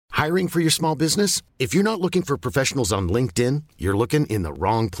Hiring for your small business? If you're not looking for professionals on LinkedIn, you're looking in the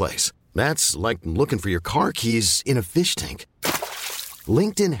wrong place. That's like looking for your car keys in a fish tank.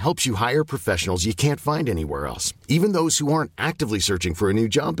 LinkedIn helps you hire professionals you can't find anywhere else, even those who aren't actively searching for a new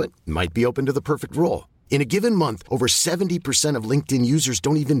job but might be open to the perfect role. In a given month, over 70% of LinkedIn users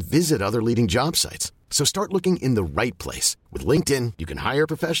don't even visit other leading job sites. So start looking in the right place. With LinkedIn, you can hire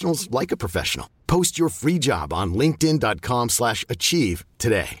professionals like a professional. Post your free job on linkedin.com/achieve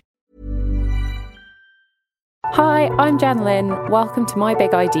today. Hi, I'm Jen Lynn. Welcome to My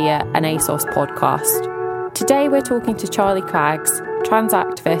Big Idea, an ASOS podcast. Today we're talking to Charlie Craggs, trans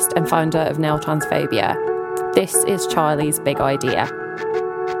activist and founder of Nail Transphobia. This is Charlie's Big Idea.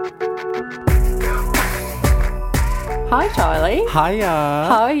 Hi, Charlie. Hiya.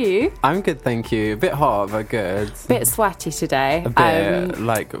 How are you? I'm good, thank you. A bit hot, but good. Bit sweaty today. A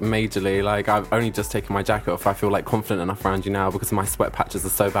bit, majorly. I've only just taken my jacket off. I feel confident enough around you now because my sweat patches are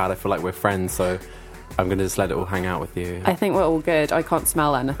so bad. I feel like we're friends, so I'm going to just let it all hang out with you. I think we're all good. I can't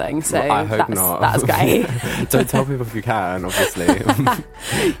smell anything, so well, I hope not. That's great. Don't tell people if you can, obviously.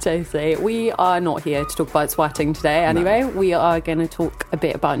 Totally. We are not here to talk about sweating today anyway. No. We are going to talk a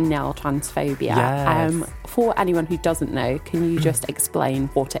bit about nail transphobia. Yes. For anyone who doesn't know, can you just explain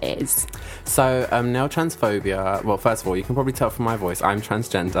what it is? So, nail transphobia, well, first of all, you can probably tell from my voice, I'm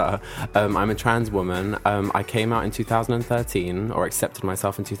transgender. I'm a trans woman. I came out in 2013, or accepted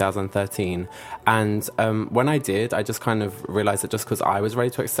myself in 2013. And when I did, I just kind of realised that just because I was ready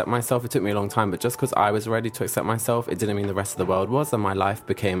to accept myself, it took me a long time, but just because I was ready to accept myself, it didn't mean the rest of the world was, and my life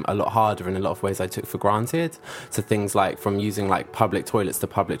became a lot harder in a lot of ways I took for granted. So things like from using public toilets to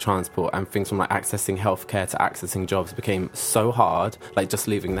public transport, and things from accessing healthcare to accessing jobs became so hard, just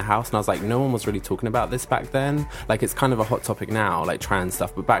leaving the house. And I was like, no one was really talking about this back then. It's kind of a hot topic now, trans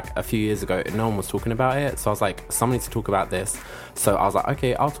stuff, but back a few years ago, no one was talking about it. So I was like, someone needs to talk about this. So I was like,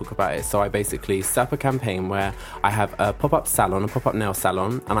 okay, I'll talk about it. So I basically set up a campaign where I have a pop-up salon, a pop-up nail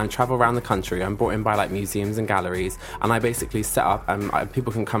salon, and I travel around the country. I'm brought in by museums and galleries, and I basically set up and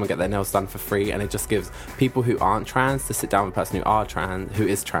people can come and get their nails done for free, and it just gives people who aren't trans to sit down with a person who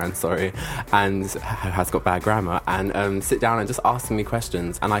is trans, and has got bad grammar, and sit down and just ask me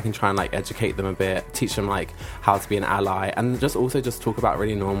questions, and I can try and educate them a bit, teach them how to be an ally, and just talk about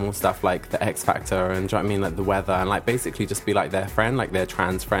really normal stuff like the X Factor, and do you know what I mean, the weather, and basically just be their friend, their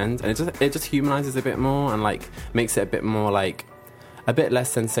trans friend, and it just humanizes a bit more, and makes it a bit more a bit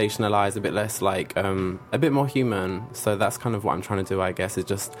less sensationalized, a bit less a bit more human. So that's kind of what I'm trying to do, I guess, is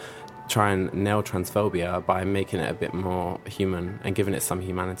just try and nail transphobia by making it a bit more human and giving it some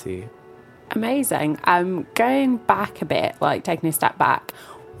humanity. Amazing. Going back a bit, taking a step back,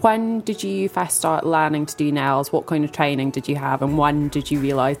 when did you first start learning to do nails? What kind of training did you have? And when did you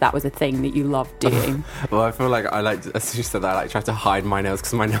realise that was a thing that you loved doing? Well, I feel like as you said that, I try to hide my nails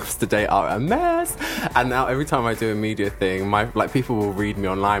because my nails today are a mess. And now every time I do a media thing, my people will read me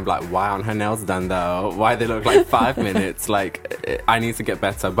online, why aren't her nails done though? Why they look 5 minutes? I need to get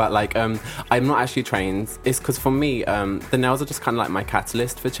better. But I'm not actually trained. It's because for me, the nails are just kind of my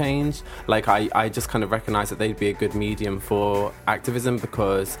catalyst for change. I just kind of recognise that they'd be a good medium for activism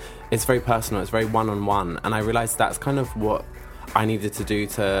because it's very personal, it's very one-on-one, and I realised that's kind of what I needed to do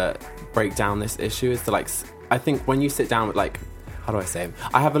to break down this issue, is to I think when you sit down with how do I say it?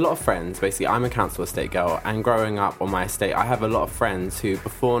 I have a lot of friends, basically I'm a council estate girl, and growing up on my estate I have a lot of friends who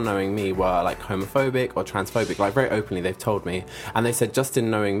before knowing me were homophobic or transphobic, very openly they've told me, and they said just in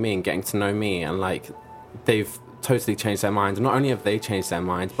knowing me and getting to know me, and they've totally changed their minds. And not only have they changed their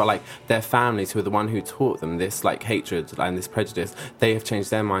minds, but their families, who are the one who taught them this hatred and this prejudice, they have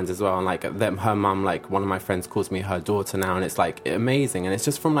changed their minds as well. And her mum, one of my friends calls me her daughter now, and it's amazing. And it's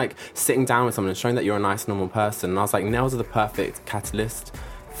just from sitting down with someone and showing that you're a nice normal person. And I was nails are the perfect catalyst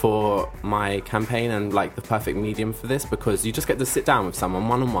for my campaign and the perfect medium for this, because you just get to sit down with someone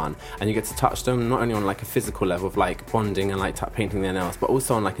one-on-one and you get to touch them not only on a physical level of bonding and painting their nails, but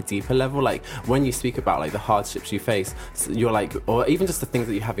also on a deeper level, when you speak about the hardships you face, you're or even just the things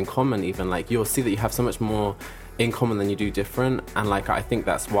that you have in common, even you'll see that you have so much more in common than you do different. And I think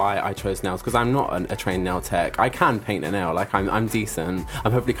that's why I chose nails, because I'm not a trained nail tech. I can paint a nail, I'm decent.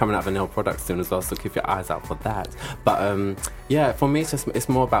 I'm hopefully coming out of a nail product soon as well, so keep your eyes out for that. But yeah, for me it's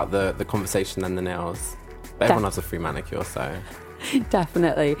more about the conversation than the nails. But everyone loves a free manicure, so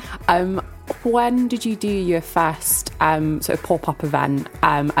definitely. When did you do your first sort of pop-up event,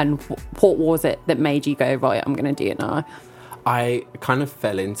 and what was it that made you go, right, I'm going to do it now? I kind of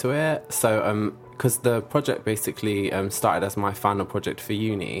fell into it. So because the project basically started as my final project for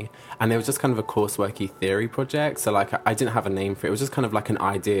uni, and it was just kind of a courseworky theory project. So like I didn't have a name for it. It was just kind of like an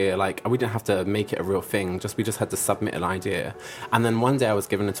idea. Like we didn't have to make it a real thing. We just had to submit an idea. And then one day I was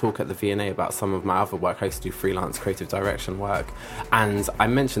given a talk at the V&A about some of my other work. I used to do freelance creative direction work, and I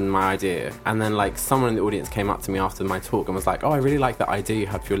mentioned my idea. And then like someone in the audience came up to me after my talk and was like, "Oh, I really like that idea you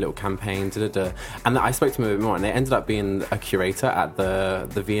had for your little campaign." And I spoke to him a bit more, and they ended up being a curator at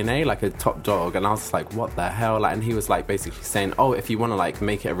the V&A, like a top dog. And I was just like, what the hell? Like, and he was like basically saying, "Oh, if you want to like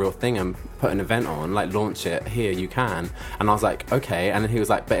make it a real thing and put an event on, like launch it here, you can." And I was like, okay. And then he was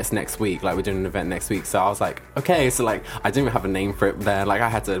like, "But it's next week, like we're doing an event next week." So I was like, okay. So like I didn't even have a name for it there. Like I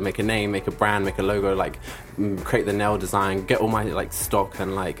had to make a name, make a brand, make a logo, like create the nail design, get all my like stock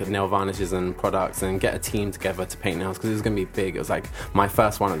and like nail varnishes and products, and get a team together to paint nails, because it was going to be big. It was like my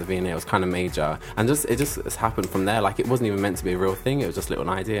first one at the V&A. It was kind of major, and it just happened from there. Like it wasn't even meant to be a real thing. It was just a little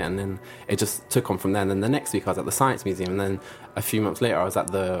idea, and then it just took on from there. And then the next week I was at the Science Museum, and then a few months later I was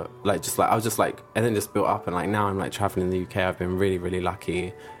at the and then just built up, and like now I'm like traveling in the UK. I've been really, really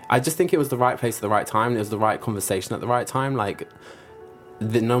lucky. I just think it was the right place at the right time. It was the right conversation at the right time. Like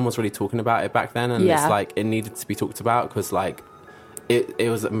no one was really talking about it back then, and it's like it needed to be talked about, because like it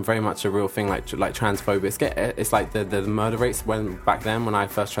was very much a real thing, like transphobia. It's like the murder rates when I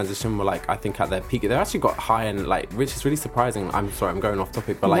first transitioned were like, I think at their peak. They actually got high, and like, which is really surprising. I'm sorry, I'm going off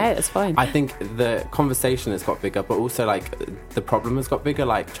topic, but like, no, it's fine. I think the conversation has got bigger, but also like the problem has got bigger.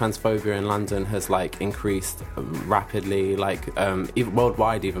 Like transphobia in London has like increased rapidly, like even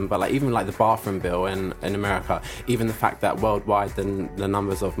worldwide even, but like even like the bathroom bill in America, even the fact that worldwide the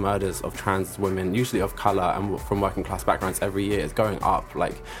numbers of murders of trans women, usually of colour and from working class backgrounds, every year is going up.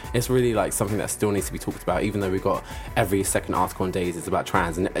 Like it's really like something that still needs to be talked about, even though we've got every second article on Days is about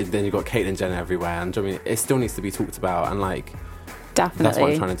trans, and then you've got Caitlyn Jenner everywhere, and I mean it still needs to be talked about, and like definitely that's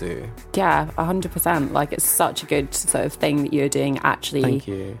what I'm trying to do. Yeah, 100%. Like it's such a good sort of thing that you're doing,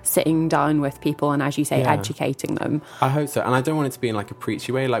 actually sitting down with people and, as you say, educating them. I hope so. And I don't want it to be in like a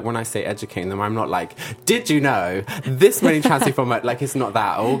preachy way. Like when I say educating them, I'm not like, did you know this many trans people, like it's not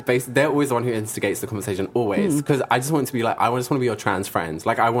that. They're always the one who instigates the conversation, always, because I just want it to be like, I just want to be your trans friends.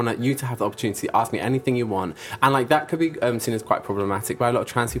 Like I want you to have the opportunity to ask me anything you want, and like that could be seen as quite problematic by a lot of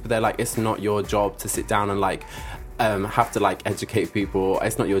trans people. They're like, it's not your job to sit down and like have to like educate people.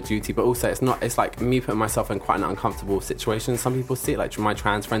 It's not your duty. But also it's like me putting myself in quite an uncomfortable situation. Some people see it, like my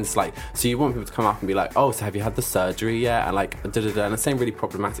trans friends, it's like, so you want people to come up and be like, "Oh, so have you had the surgery yet?" And like and saying really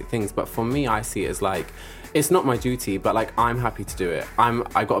problematic things. But for me, I see it as like, it's not my duty, but like I'm happy to do it.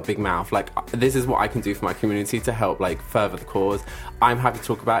 I got a big mouth. Like this is what I can do for my community to help like further the cause. I'm happy to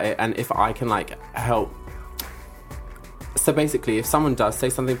talk about it, and if I can like help. So basically, if someone does say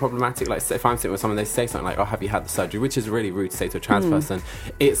something problematic, like if I'm sitting with someone, they say something like, "Oh, have you had the surgery?" which is really rude to say to a trans person.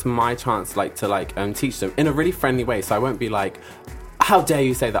 It's my chance, like to like teach them in a really friendly way. So I won't be like, "How dare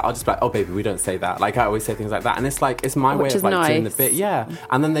you say that?" I'll just be like, "Oh, baby, we don't say that." Like I always say things like that, and it's like it's my way of like doing the bit,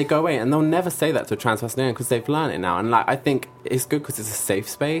 And then they go away, and they'll never say that to a trans person again because they've learned it now. And like I think it's good because it's a safe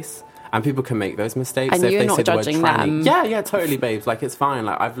space. And people can make those mistakes. And so you're if they not say judging the word tranny, them. Yeah, totally, babes. Like, it's fine.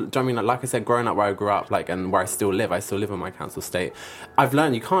 Like, do you know what I mean? Like I said, growing up where I grew up, like, and where I still live in my council state, I've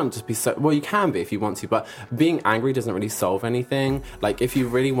learned you can't just be so... Well, you can be if you want to, but being angry doesn't really solve anything. Like, if you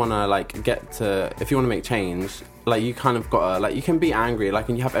really want to, like, if you want to make change... Like, you kind of gotta, like, you can be angry, like,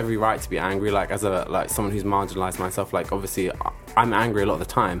 and you have every right to be angry, like, as a, like, someone who's marginalised myself, like, obviously, I'm angry a lot of the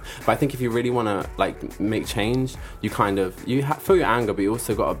time, but I think if you really want to, like, make change, you kind of, feel your anger, but you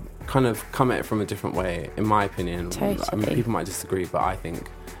also gotta kind of come at it from a different way, in my opinion. Totally. I mean, people might disagree, but I think...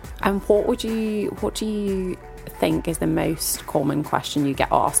 And what do you think is the most common question you get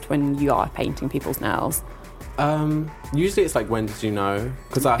asked when you are painting people's nails? Usually it's like, when did you know?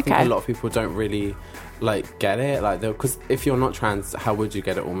 Because I think a lot of people don't really... like get it, like, because if you're not trans, how would you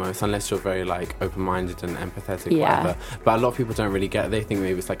get it almost, unless you're very like open-minded and empathetic, whatever. But a lot of people don't really get it. They think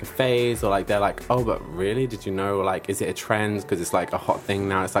maybe it's like a phase, or like they're like, "Oh, but really, did you know?" Or like, is it a trend because it's like a hot thing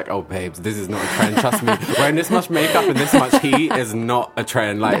now? It's like, "Oh, babes, this is not a trend, trust me. Wearing this much makeup and this much heat is not a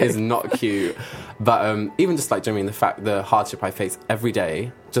trend, like it's not cute." But even just like, do you know what I mean, the hardship I face every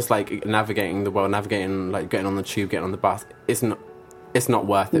day, just like navigating the world, navigating, like getting on the tube, getting on the bus, it's not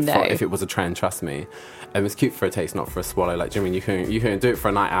worth it if it was a trend, trust me. It's cute for a taste, not for a swallow. Like, do you know what I mean, you can do it for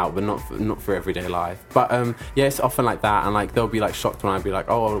a night out, but not for everyday life. But it's often like that, and like they'll be like shocked when I'd be like,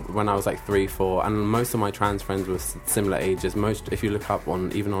 "Oh, when I was like 3, 4," and most of my trans friends were similar ages. Most, if you look up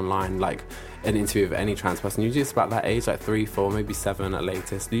even online, like an interview of any trans person, usually it's about that age, like 3, 4, maybe 7 at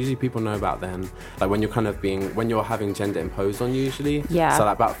latest. Usually people know about then, like when you're having gender imposed on you, usually. So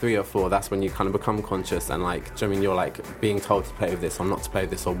like about 3 or 4, that's when you kind of become conscious, and like, do you know what I mean, you're like being told to play with this or not to play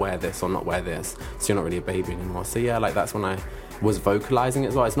this or wear this or not wear this, so you're not really a baby anymore. So yeah, like that's when I was vocalizing it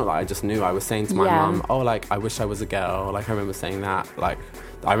as well. It's not that I just knew. I was saying to my mum, oh, like I wish I was a girl. Like I remember saying that. Like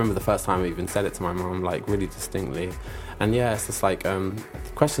I remember the first time I even said it to my mum, like really distinctly. And yeah, it's just like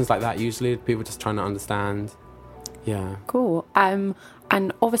questions like that, usually people just trying to understand. Yeah. Cool.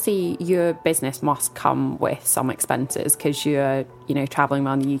 And obviously your business must come with some expenses because you're, traveling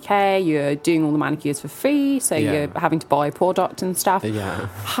around the UK, you're doing all the manicures for free, so you're having to buy product and stuff. Yeah.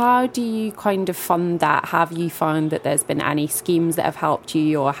 How do you kind of fund that? Have you found that there's been any schemes that have helped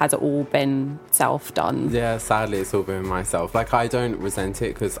you, or has it all been self-done? Yeah, sadly it's all been myself. Like I don't resent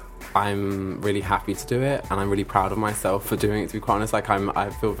it because I'm really happy to do it, and I'm really proud of myself for doing it, to be quite honest. Like I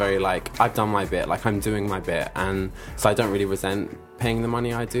feel very like I've done my bit, like I'm doing my bit, and so I don't really resent paying the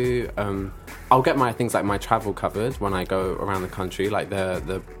money I do. I'll get my things like my travel covered when I go around the country. Like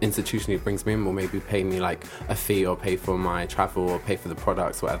the institution who brings me in will maybe pay me like a fee or pay for my travel or pay for the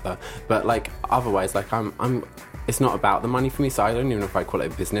products, whatever. But like otherwise, like I'm it's not about the money for me, so I don't even know if I call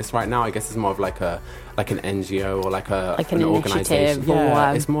it a business right now. I guess it's more of like an NGO or like an organisation.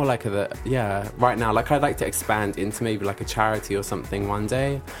 Yeah, it's more like right now, like I'd like to expand into maybe like a charity or something one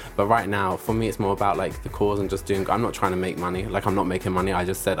day, but right now for me it's more about like the cause and just doing. I'm not trying to make money. Like I'm not making money. I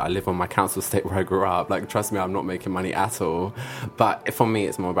just said I live on my council estate where I grew up. Like trust me, I'm not making money at all. But for me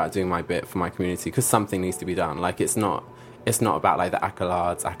it's more about doing my bit for my community, because something needs to be done. Like it's not about like the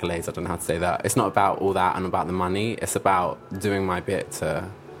accolades, I don't know how to say that. It's not about all that and about the money. It's about doing my bit to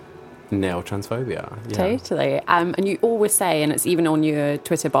nail transphobia. Yeah. Totally. And you always say, and it's even on your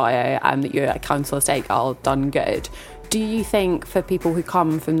Twitter bio, that you're a council estate girl, done good. Do you think for people who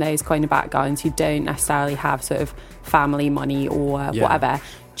come from those kind of backgrounds who don't necessarily have sort of family money or whatever,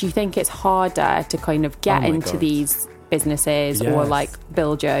 do you think it's harder to kind of get into these businesses or like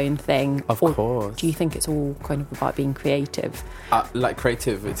build your own thing? Of course. Do you think it's all kind of about being creative? Like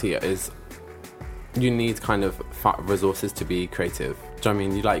creativity is, you need kind of resources to be creative. Do you know what I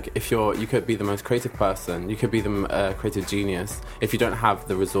mean? You could be the most creative person, you could be the creative genius. If you don't have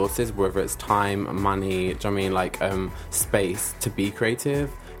the resources, whether it's time, money, do you know what I mean? Like space to be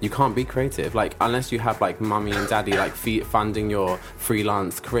creative, you can't be creative. Like unless you have like mummy and daddy like funding your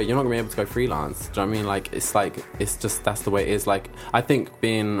freelance career, you're not gonna be able to go freelance. Do you know what I mean? Like it's just that's the way it is. Like I think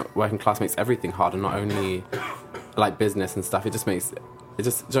being working class makes everything harder, not only like business and stuff. Do you know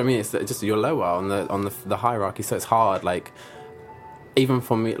what I mean? It's just you're lower on the hierarchy, so it's hard. Like even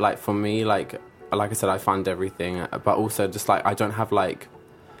for me, like I said, I fund everything, but also just like I don't have like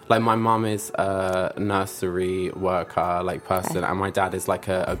my mum is a nursery worker like person, and my dad is like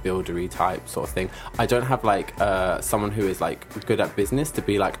a buildery type sort of thing. I don't have like someone who is like good at business to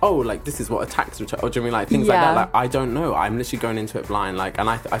be like, oh, like this is what a tax return, or do you mean like things like that? Like I don't know. I'm literally going into it blind. Like, and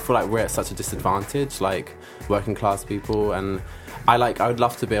I feel like we're at such a disadvantage, like working class people, and I would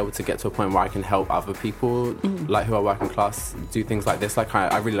love to be able to get to a point where I can help other people like who are working class do things like this. Like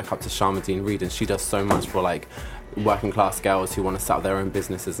I really look up to Sharmadean Reid, and she does so much for like working class girls who want to set up their own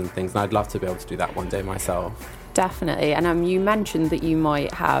businesses and things, and I'd love to be able to do that one day myself. Definitely. And you mentioned that you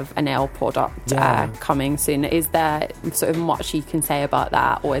might have a nail product coming soon. Is there sort of much you can say about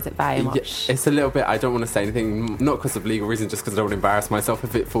that, or is it very much? It's a little bit, I don't want to say anything, not because of legal reasons, just because I don't want to embarrass myself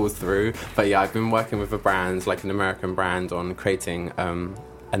if it falls through. But yeah, I've been working with a brand, like an American brand, on creating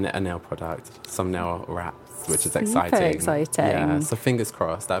a nail product, some nail wraps, which is exciting. Super exciting. Yeah, so fingers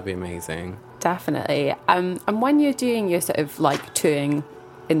crossed, that'd be amazing. Definitely. And when you're doing your sort of like touring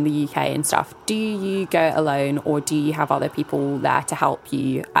in the UK and stuff, do you go alone, or do you have other people there to help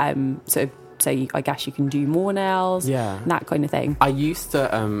you sort of, so I guess you can do more nails, and that kind of thing? I used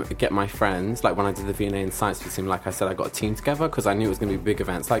to get my friends, like when I did the V&A and Science Museum, like I said, I got a team together because I knew it was going to be big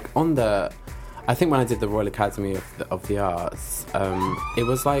events. Like I think when I did the Royal Academy of the Arts, it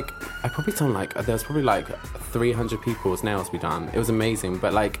was like, there was probably like 300 people's nails to be done. It was amazing,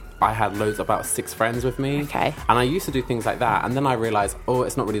 but like I had about 6 friends with me. Okay. And I used to do things like that, and then I realised,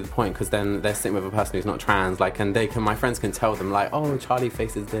 it's not really the point, because then they're sitting with a person who's not trans, like, and my friends can tell them like, oh, Charlie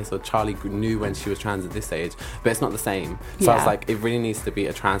faces this, or Charlie knew when she was trans at this age, but it's not the same. So I was like, it really needs to be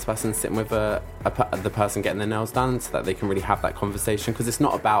a trans person sitting with the person getting their nails done, so that they can really have that conversation, because it's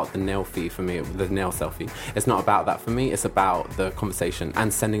not about the nail fee for me, the nail selfie. It's not about that for me. It's about the conversation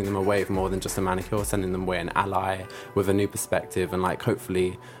and sending them away with more than just a manicure, sending them away an ally with a new perspective, and like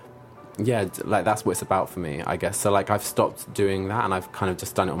hopefully yeah, like that's what it's about for me, I guess. So like I've stopped doing that, and I've kind of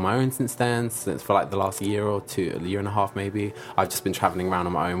just done it on my own since then. Since for like the last year or two, a year and a half maybe, I've just been traveling around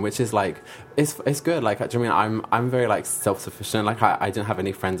on my own, which is like it's good. Like, do you know what I mean? I'm very like self-sufficient. Like I didn't have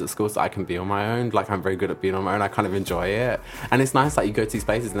any friends at school, so I can be on my own. Like I'm very good at being on my own. I kind of enjoy it, and it's nice. Like you go to these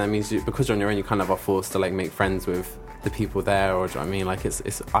places, and that means because you're on your own, you kind of are forced to like make friends with the people there, or do you know what I mean? Like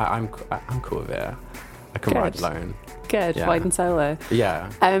I'm cool with it. I can ride alone. Good, yeah. Riding solo.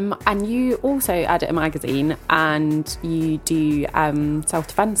 Yeah. And you also edit a magazine, and you do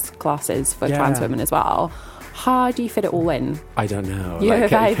self-defense classes for trans women as well. How do you fit it all in? I don't know. You're like, a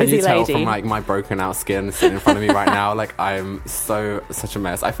very can busy you tell lady. from like my broken out skin sitting in front of me right now? Like I'm such a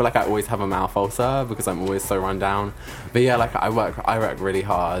mess. I feel like I always have a mouth ulcer because I'm always so run down. But yeah, like I work really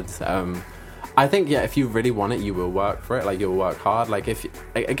hard. I think, yeah, if you really want it, you will work for it. Like, you'll work hard. Like,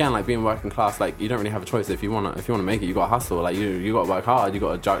 again, like being working class, like you don't really have a choice. If you want to make it, you got to hustle. Like, you got to work hard. You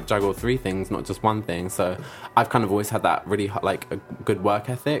got to juggle three things, not just one thing. So I've kind of always had that really like a good work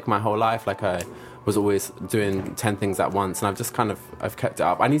ethic my whole life. Like I was always doing 10 things at once, and I've kept it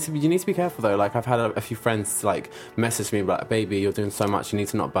up. You need to be careful though. Like I've had a few friends like message me like, baby, you're doing so much, you need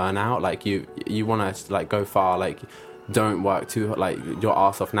to not burn out. Like you want to like go far. Like, don't work too like your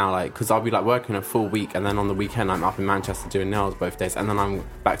ass off now, like, because I'll be like working a full week, and then on the weekend I'm up in Manchester doing nails both days, and then I'm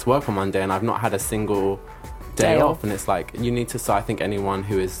back to work on Monday, and I've not had a single day off. And it's like you need to. So I think anyone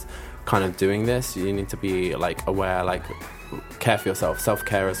who is kind of doing this, you need to be like aware, like care for yourself.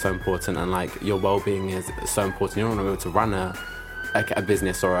 Self-care is so important, and like your well-being is so important. You don't want to be able to run a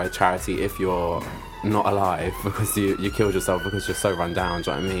business or a charity if you're not alive, because you killed yourself because you're so run down.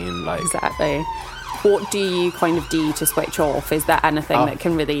 Do you know what I mean? Like, exactly. What do you kind of do to switch off? Is there anything that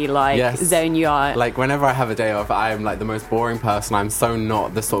can really like zone you out? Like whenever I have a day off, I'm like the most boring person. I'm so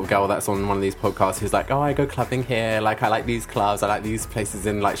not the sort of girl that's on one of these podcasts who's like, oh, I go clubbing here. Like I like these clubs. I like these places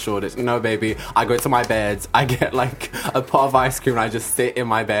in like Shoreditch. No, baby. I go to my bed. I get like a pot of ice cream, and I just sit in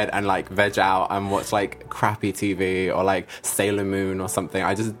my bed and like veg out and watch like crappy TV or like Sailor Moon or something.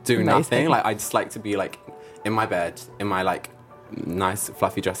 I just do nothing. Like I just like to be like in my bed, in my like nice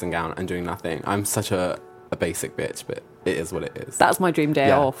fluffy dressing gown and doing nothing. I'm such a basic bitch, but it is what it is. That's my dream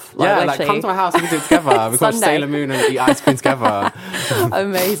day off. Like come to my house, we can do it together. We can watch Sailor Moon and eat ice cream together.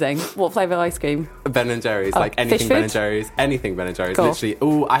 Amazing. What flavour ice cream? Ben & Jerry's. Like anything Ben & Jerry's. Anything Ben & Jerry's. Cool. Literally.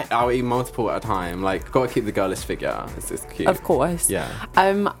 I'll eat multiple at a time. Like, gotta keep the girlish figure. It's cute. Of course. Yeah.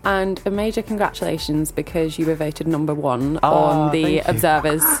 And a major congratulations, because you were voted number 1 on the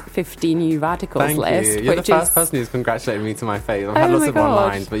Observer's 50 New Radicals list. You're the first person who's congratulated me to my face. I've had lots of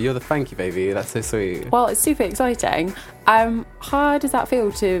online, but you're the thank you, baby. That's so sweet. Well, it's super exciting. How does that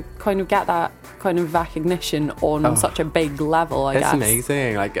feel to kind of get that kind of recognition on such a big level, I guess? It's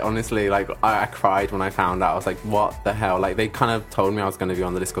amazing. Like, honestly, like, I cried when I found out. I was like, what the hell? Like, they kind of told me I was going to be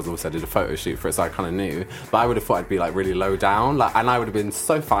on the list because also I did a photo shoot for it, so I kind of knew. But I would have thought I'd be, like, really low down. Like, and I would have been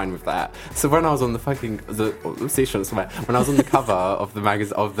so fine with that. So when I was on when I was on the cover of the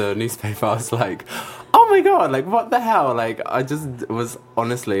magazine, of the newspaper, I was like, oh my God, like, what the hell? Like, I just was,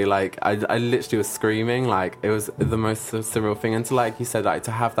 honestly, like, I literally was screaming. Like, it was the most surreal thing. And to, like you said, like,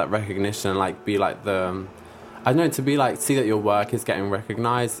 to have that recognition, like, be like I don't know, to be like, see that your work is getting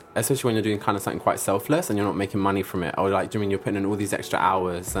recognised, especially when you're doing kind of something quite selfless and you're not making money from it, or like, do you mean you're putting in all these extra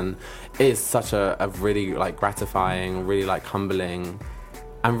hours, and it is such a really like gratifying, really like humbling,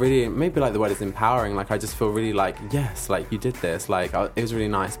 and really, maybe like the word is empowering. Like, I just feel really like, yes, like you did this, like it was really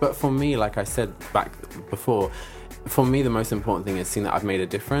nice. But for me, like I said back before, for me the most important thing is seeing that I've made a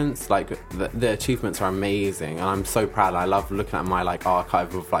difference. Like the achievements are amazing, and I'm so proud. I love looking at my like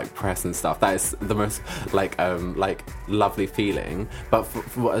archive of like press and stuff. That is the most like lovely feeling. But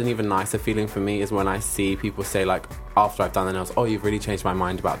for an even nicer feeling for me is when I see people say, like, after I've done the nails, oh, you've really changed my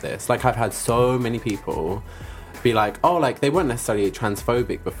mind about this. Like, I've had so many people be like, oh, like, they weren't necessarily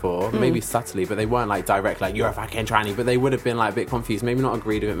transphobic before, maybe subtly, but they weren't like direct, like, you're a fucking tranny, but they would have been like a bit confused, maybe not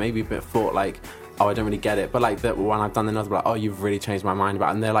agreed with it, maybe a bit thought like, oh, I don't really get it. But like that, when I've done the nails, like, oh, you've really changed my mind about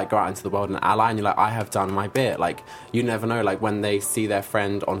it. And they're like, go out into the world and ally, and you're like, I have done my bit. Like, you never know, like, when they see their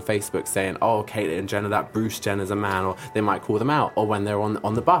friend on Facebook saying, oh, Caitlyn Jenner, that Bruce Jenner's a man, or they might call them out. Or when they're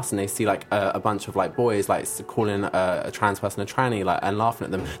on the bus and they see like a bunch of like boys like calling a trans person a tranny, like, and laughing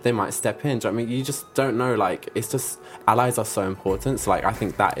at them, they might step in. Do you know what I mean? You just don't know. Like, it's just, allies are so important. So like, I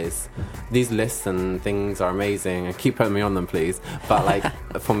think that is, these lists and things are amazing, and keep putting me on them, please. But like,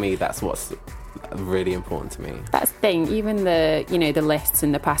 for me, that's what's really important to me. That's the thing. Even the the lists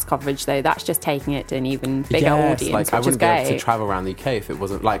and the press coverage, though, that's just taking it to an even bigger audience. Like, I wouldn't be able to travel around the UK if it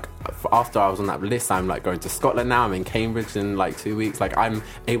wasn't like, after I was on that list, I'm like going to Scotland now. I'm in Cambridge in like 2 weeks. Like, I'm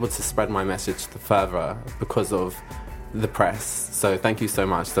able to spread my message further because of the press. So thank you so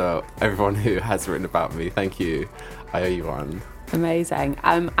much to everyone who has written about me. Thank you. I owe you one. Amazing.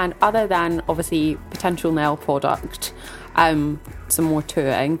 And other than obviously potential nail product, some more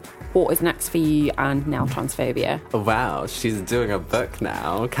touring, what is next for you and Nail Transphobia? Wow, she's doing a book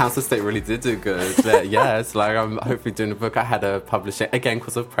now. Council State really did do good. Yes, like I'm hopefully doing a book. I had a publishing, again,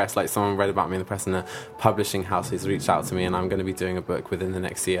 because of press, like someone read about me in the press and a publishing house has reached out to me, and I'm going to be doing a book within the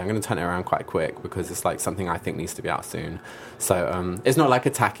next year. I'm going to turn it around quite quick because it's like something I think needs to be out soon. So it's not like a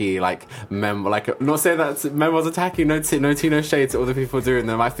tacky, like, memoir, like, not saying that memoirs are tacky, no tea, no shade to all the people doing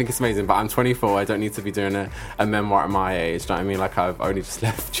them. I think it's amazing, but I'm 24. I don't need to be doing a memoir at my age. Do you know what I mean? Like, I've only just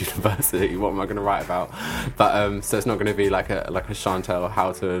left university. What am I going to write about? But so it's not going to be like a Chantel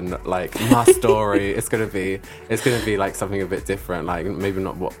Houghton, like, my story. It's going to be like something a bit different, like maybe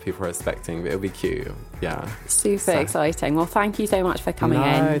not what people are expecting, but it'll be cute. Yeah. Super exciting. Well, thank you so much for coming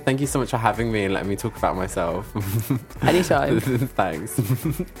in. Thank you so much for having me and letting me talk about myself. Anytime. Thanks.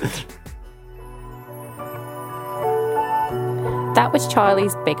 That was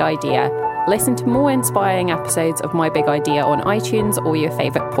Charlie's Big Idea. Listen to more inspiring episodes of My Big Idea on iTunes or your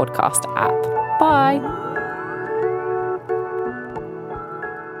favourite podcast app. Bye!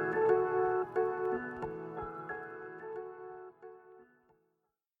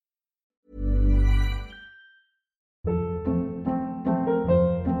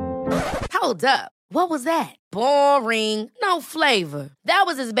 Hold up. What was that? Boring. No flavor. That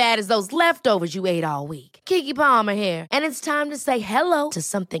was as bad as those leftovers you ate all week. Keke Palmer here, and it's time to say hello to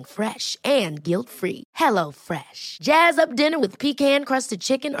something fresh and guilt-free. HelloFresh. Jazz up dinner with pecan-crusted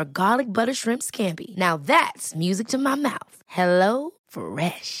chicken or garlic butter shrimp scampi. Now that's music to my mouth.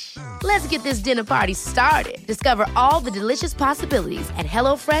 HelloFresh. Let's get this dinner party started. Discover all the delicious possibilities at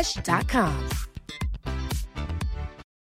HelloFresh.com.